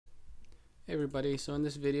Hey everybody, so in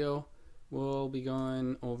this video we'll be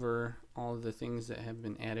going over all of the things that have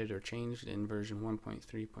been added or changed in version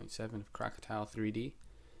 1.3.7 of Crocotile 3D.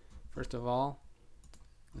 First of all,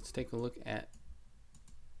 let's take a look at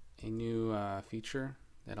a new feature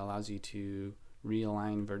that allows you to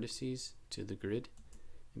realign vertices to the grid.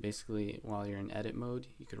 And basically, while you're in edit mode,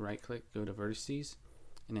 you could right click, go to Vertices,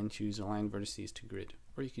 and then choose Align Vertices to Grid.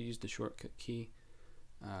 Or you could use the shortcut key,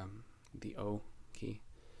 the O key.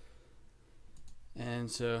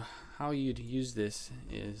 And so how you'd use this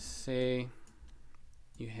is, say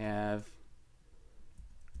you have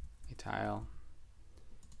a tile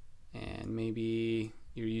and maybe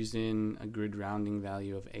you're using a grid rounding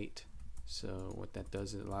value of 8. So what that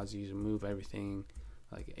does is it allows you to move everything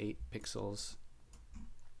like 8 pixels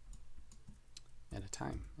at a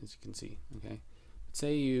time, as you can see. Okay, but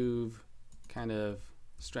say you've kind of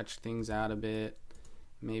stretched things out a bit,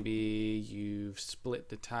 maybe you've split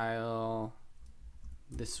the tile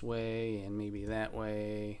this way and maybe that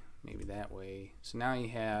way, maybe that way. So now you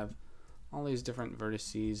have all these different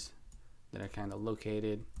vertices that are kind of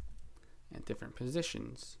located at different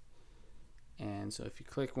positions. And so if you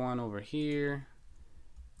click one over here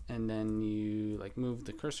and then you like move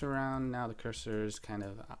the cursor around, now the cursor is kind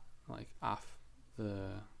of like off the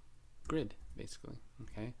grid basically.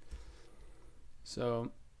 Okay,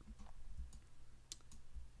 so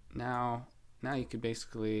now you could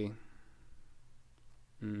basically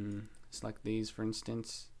select these, for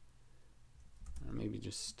instance, or maybe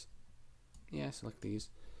just select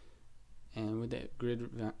these, and with that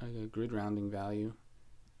grid rounding value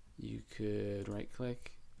you could right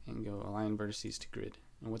click and go Align Vertices to Grid.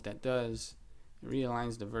 And what that does, it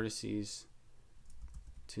realigns the vertices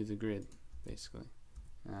to the grid basically.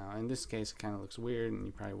 Now in this case it kind of looks weird and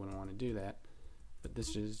you probably wouldn't want to do that, but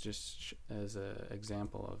this is just as an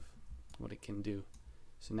example of what it can do.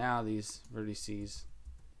 So now these vertices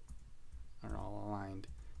are all aligned.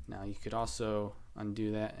 Now you could also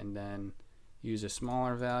undo that and then use a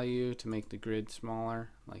smaller value to make the grid smaller,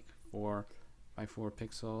 like 4 by 4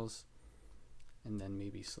 pixels, and then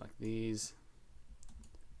maybe select these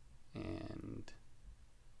and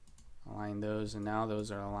align those, and now those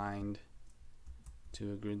are aligned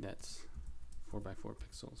to a grid that's 4 by 4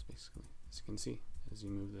 pixels basically. As you can see, as you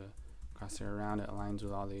move the crosshair around, it aligns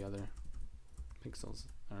with all the other pixels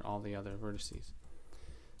or all the other vertices.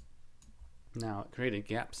 Now it created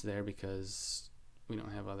gaps there because we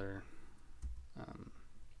don't have other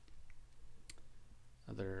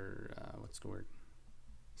what's the word,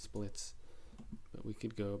 splits, but we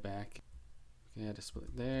could go back, we could add a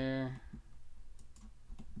split there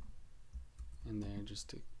and there just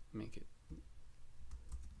to make it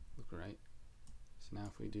look right. So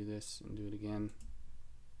now if we do this and do it again,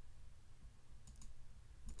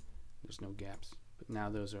 there's no gaps, but now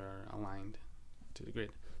those are aligned to the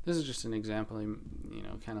grid. This is just an example, you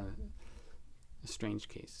know, kind of a strange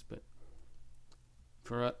case, but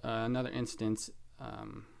for another instance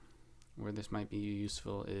where this might be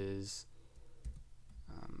useful is,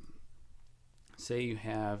 say you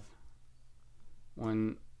have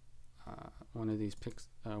one of these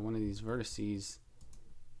vertices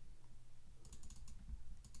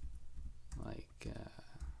like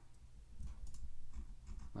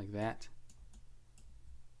that,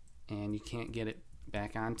 and you can't get it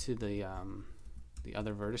back onto the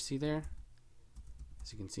other vertice there,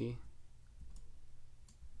 as you can see.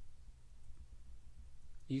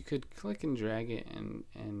 You could click and drag it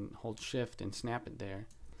and hold shift and snap it there.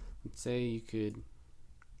 Let's say you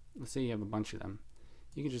have a bunch of them.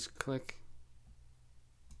 You could just click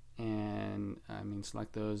and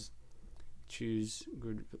select those, choose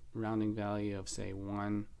grid rounding value of say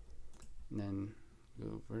 1, and then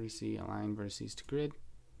go vertice, align vertices to grid.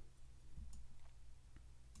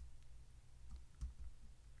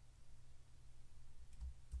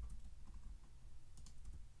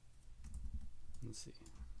 Let's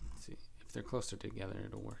see if they're closer together,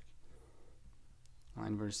 it'll work.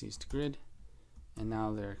 Align vertices to grid, and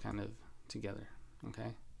now they're kind of together.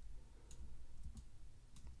 Okay,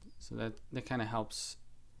 so that kind of helps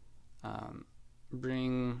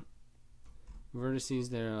bring vertices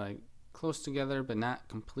that are like close together but not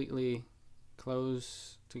completely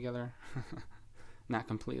close together, not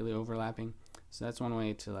completely overlapping. So that's one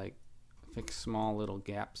way to like fix small little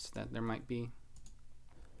gaps that there might be.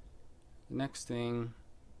 The next thing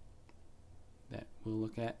that we'll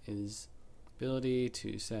look at is ability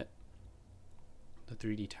to set the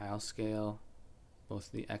 3D tile scale,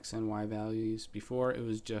 both the X and Y values. Before it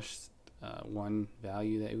was just one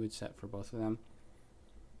value that it would set for both of them,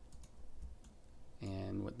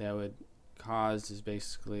 and what that would cause is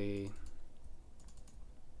basically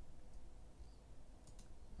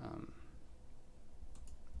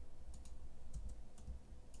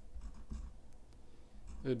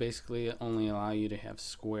would basically only allow you to have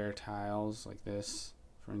square tiles like this,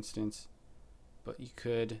 for instance, but you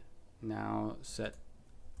could now set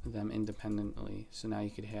them independently. So now you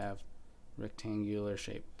could have rectangular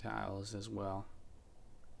shaped tiles as well.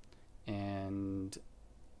 And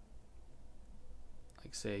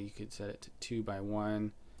like say you could set it to 2 by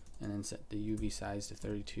 1 and then set the UV size to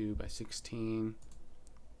 32 by 16.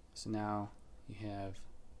 So now you have,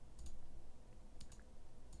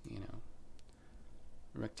 you know,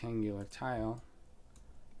 a rectangular tile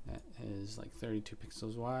that is like 32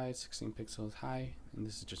 pixels wide, 16 pixels high, and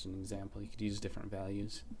this is just an example. You could use different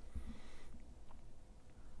values.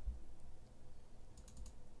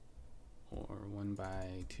 Or 1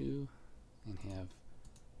 by 2 and have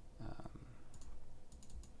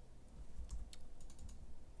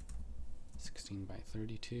 16 by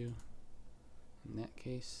 32 in that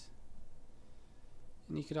case.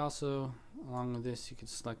 And you could also, along with this, you could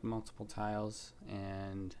select multiple tiles,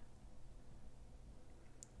 and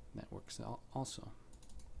that works also.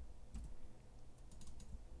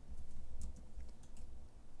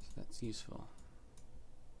 So that's useful.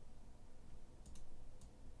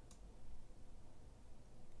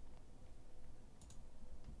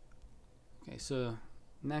 Okay, so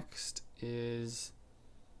next is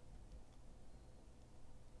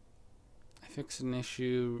I fixed an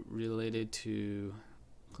issue related to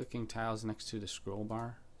clicking tiles next to the scroll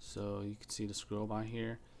bar. So you can see the scroll bar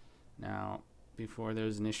here. Now, before there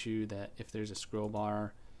was an issue that if there's a scroll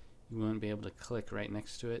bar, you wouldn't be able to click right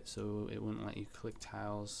next to it, so it wouldn't let you click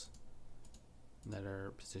tiles that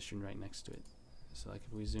are positioned right next to it. So like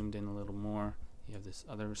if we zoomed in a little more, you have this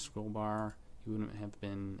other scroll bar, you wouldn't have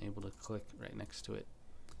been able to click right next to it.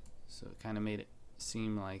 So it kind of made it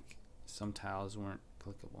seem like some tiles weren't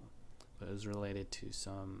clickable, but it was related to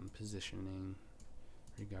some positioning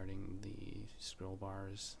regarding the scroll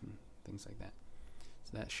bars and things like that.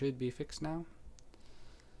 So that should be fixed now.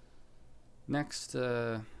 Next,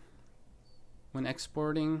 when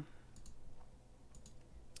exporting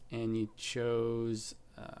and you chose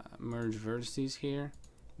merge vertices here,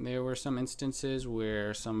 there were some instances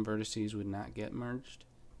where some vertices would not get merged,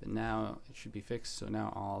 but now it should be fixed, so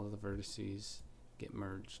now all of the vertices get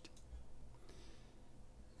merged.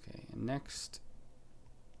 Okay, and next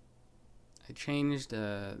I changed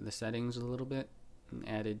the settings a little bit and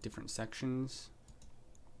added different sections.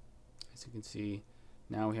 As you can see,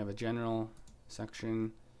 now we have a general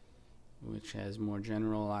section which has more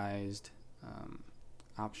generalized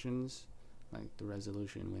options like the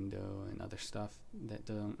resolution window and other stuff that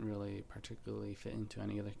don't really particularly fit into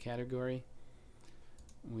any other category.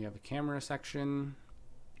 We have a camera section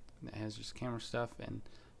that has just camera stuff, and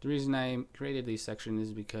the reason I created these sections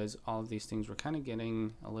is because all of these things were kind of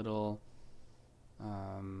getting a little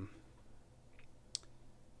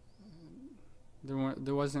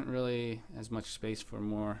there wasn't really as much space for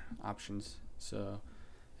more options. So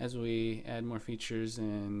as we add more features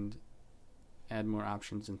and add more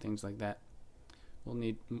options and things like that, we'll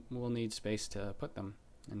need space to put them.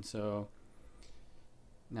 And so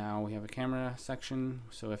now we have a camera section,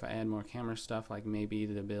 so if I add more camera stuff, like maybe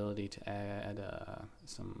the ability to add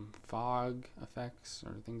some fog effects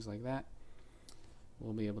or things like that,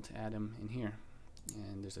 we'll be able to add them in here.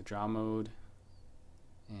 And there's a draw mode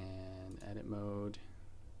and edit mode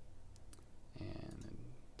and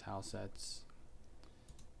tile sets.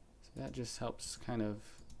 So that just helps kind of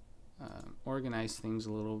organize things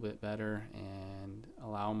a little bit better and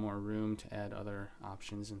allow more room to add other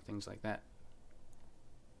options and things like that.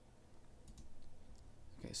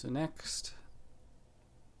 Okay, so next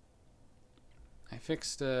I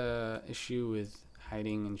fixed a issue with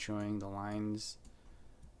hiding and showing the lines.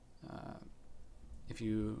 If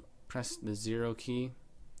you press the 0 key,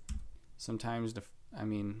 sometimes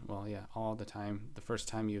all the time, the first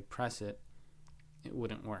time you would press it, it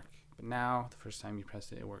wouldn't work. But now, the first time you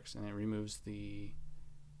press it, it works, and it removes the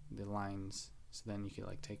lines. So then you could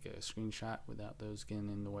like take a screenshot without those getting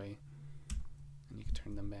in the way, and you can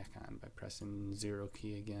turn them back on by pressing 0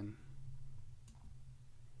 key again.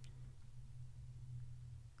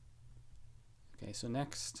 Okay, so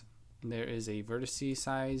next there is a Vertice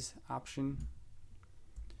Size option.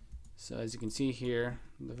 So as you can see here,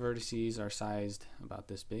 the vertices are sized about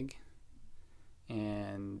this big,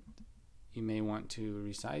 and you may want to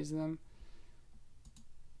resize them.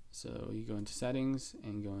 So you go into settings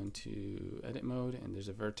and go into edit mode, and there's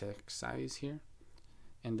a vertex size here,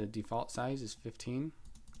 and the default size is 15.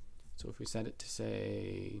 So if we set it to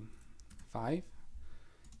say 5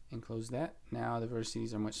 and close that, now the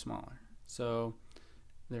vertices are much smaller. So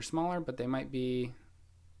they're smaller, but they might be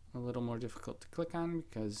a little more difficult to click on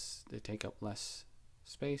because they take up less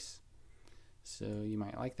space. So you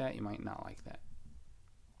might like that, you might not like that.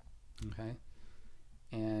 Okay,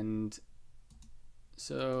 and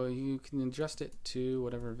so you can adjust it to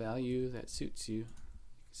whatever value that suits you.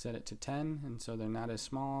 Set it to 10, and so they're not as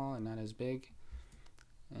small and not as big.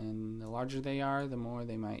 And the larger they are, the more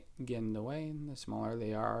they might get in the way, and the smaller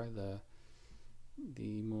they are, the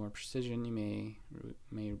more precision you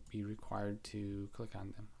may be required to click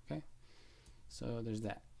on them. Okay, so there's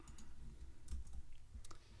that.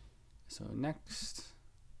 So next,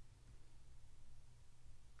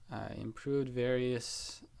 I improved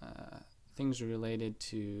various things related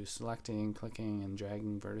to selecting, clicking, and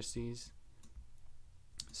dragging vertices.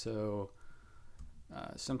 So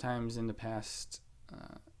sometimes in the past,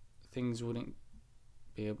 things wouldn't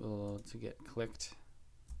be able to get clicked,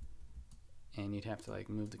 and you'd have to like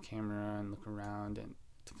move the camera and look around and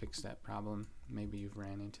to fix that problem. Maybe you've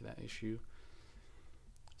ran into that issue.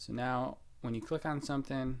 So now when you click on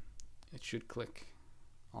something, it should click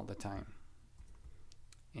all the time.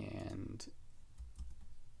 And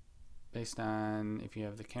based on if you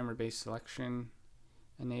have the camera-based selection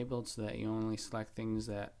enabled so that you only select things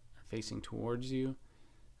that are facing towards you,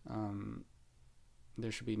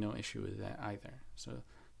 there should be no issue with that either. So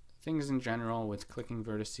things in general with clicking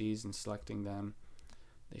vertices and selecting them,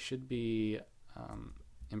 they should be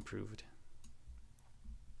improved.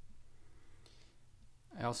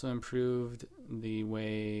 I also improved the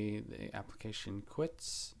way the application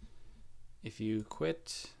quits. If you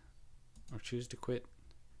quit or choose to quit,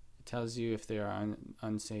 it tells you if there are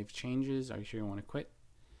unsaved changes. Are you sure you want to quit?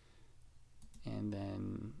 And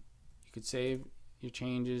then you could save your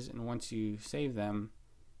changes, and once you save them,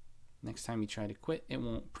 next time you try to quit, it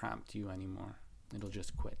won't prompt you anymore. It'll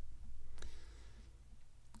just quit.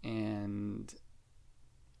 And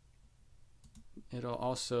it'll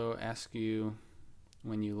also ask you,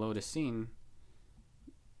 when you load a scene,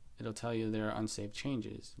 it'll tell you there are unsaved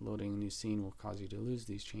changes. Loading a new scene will cause you to lose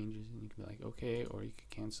these changes, and you can be like, okay, or you could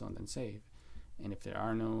cancel and then save. And if there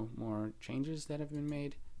are no more changes that have been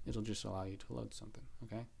made, it'll just allow you to load something.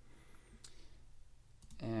 Okay,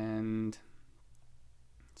 and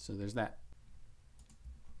so there's that.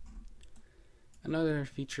 Another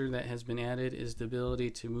feature that has been added is the ability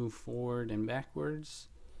to move forward and backwards.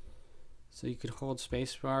 So you could hold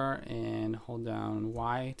spacebar and hold down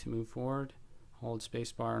Y to move forward, hold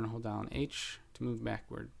spacebar and hold down H to move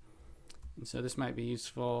backward. And so this might be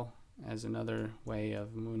useful as another way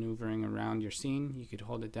of maneuvering around your scene. You could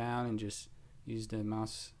hold it down and just use the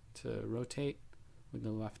mouse to rotate with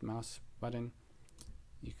the left mouse button.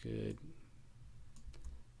 You could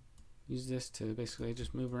use this to basically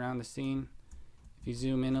just move around the scene. If you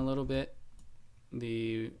zoom in a little bit,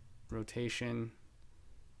 the rotation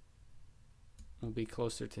will be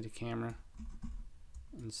closer to the camera,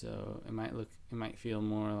 and so it might feel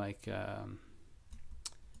more like a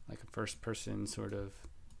first-person sort of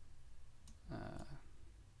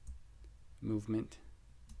movement,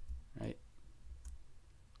 right?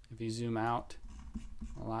 If you zoom out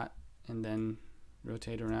a lot and then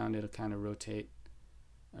rotate around, it'll kind of rotate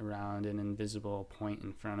around an invisible point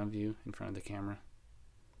in front of you, in front of the camera.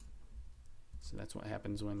 So that's what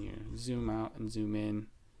happens when you zoom out and zoom in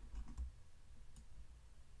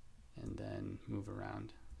and then move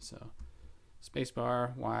around. So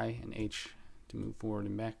spacebar, Y, and H to move forward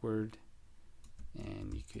and backward,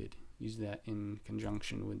 and you could use that in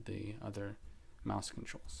conjunction with the other mouse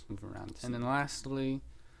controls. Move around. And then lastly,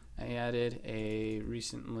 I added a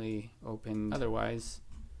recently opened otherwise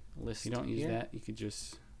list. If you don't use that, you could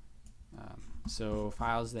just so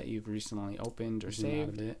files that you've recently opened or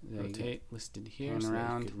saved, they rotate listed here, pan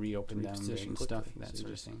around, you could reopen them, reposition stuff, that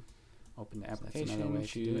sort of thing. Open the application,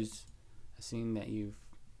 choose a scene that you've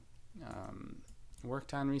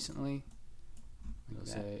worked on recently. It'll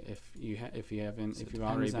say if you've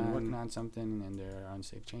already been working on something and there are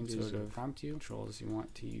unsaved changes, it'll prompt you controls you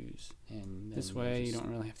want to use. And this way you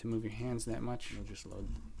don't really have to move your hands that much. You'll just load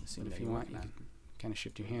the scene. But if you want, you can kind of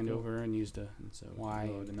shift your hand over and use the Y,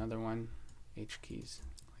 load another one, H keys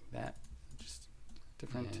like that. Just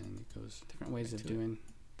different, and it goes different ways of doing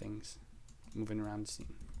things, moving around the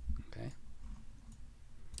scene. Okay.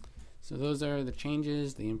 So those are the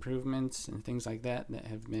changes, the improvements, and things like that that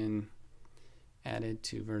have been added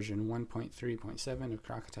to version 1.3.7 of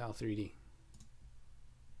Crocotile 3D.